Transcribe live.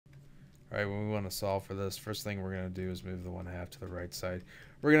All right, when we want to solve for this, first thing we're going to do is move the 1/2 to the right side.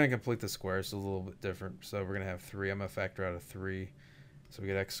 We're going to complete the square, so it's a little bit different. So we're going to have 3. I'm going to factor out a 3. So we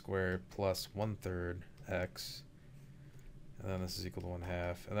get x squared plus 1/3 x. And then this is equal to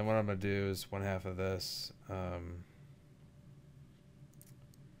 1/2. And then what I'm going to do is 1/2 of this,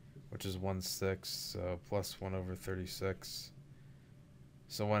 which is 1/6, so plus 1/36.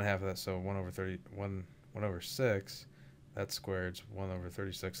 So 1/2 of that, so 1/6. That squared's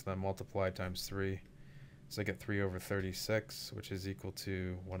 1/36, then multiply times 3. So I get 3/36, which is equal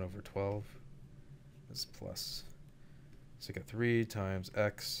to 1/12. That's plus. So I get 3 times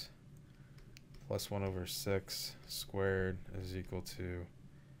x plus 1/6 squared is equal to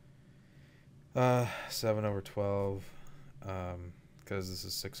 7/12. Because this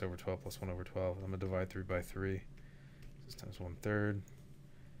is 6/12 plus 1/12. I'm going to divide 3 by 3. This times 1/3.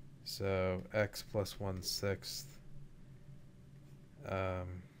 So x plus 1/6.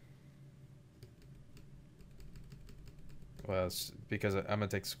 Well, it's because I'm going to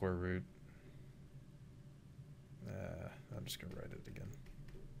take the square root. I'm just going to write it again.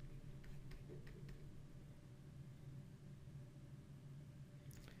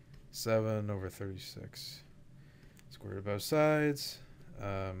 Seven over 36. Square root of both sides.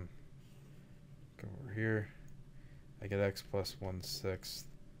 Go over here. I get x plus 1/6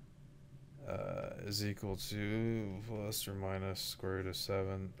 is equal to plus or minus square root of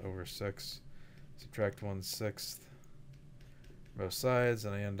 7/6. Subtract 1/6 both sides,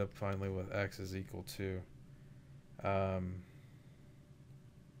 and I end up finally with x is equal to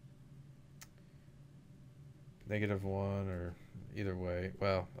 -1, or either way.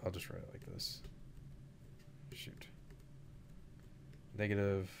 Well, I'll just write it like this. Shoot.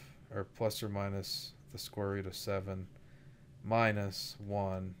 Negative, or plus or minus the square root of 7 minus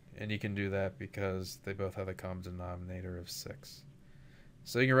 1, and you can do that because they both have a common denominator of 6.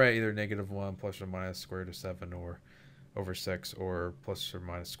 So you can write either -1 plus or minus square root of 7 or over 6, or plus or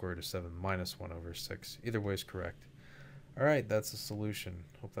minus square root of 7 minus 1/6. Either way is correct. Alright, that's the solution.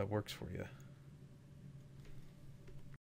 Hope that works for you.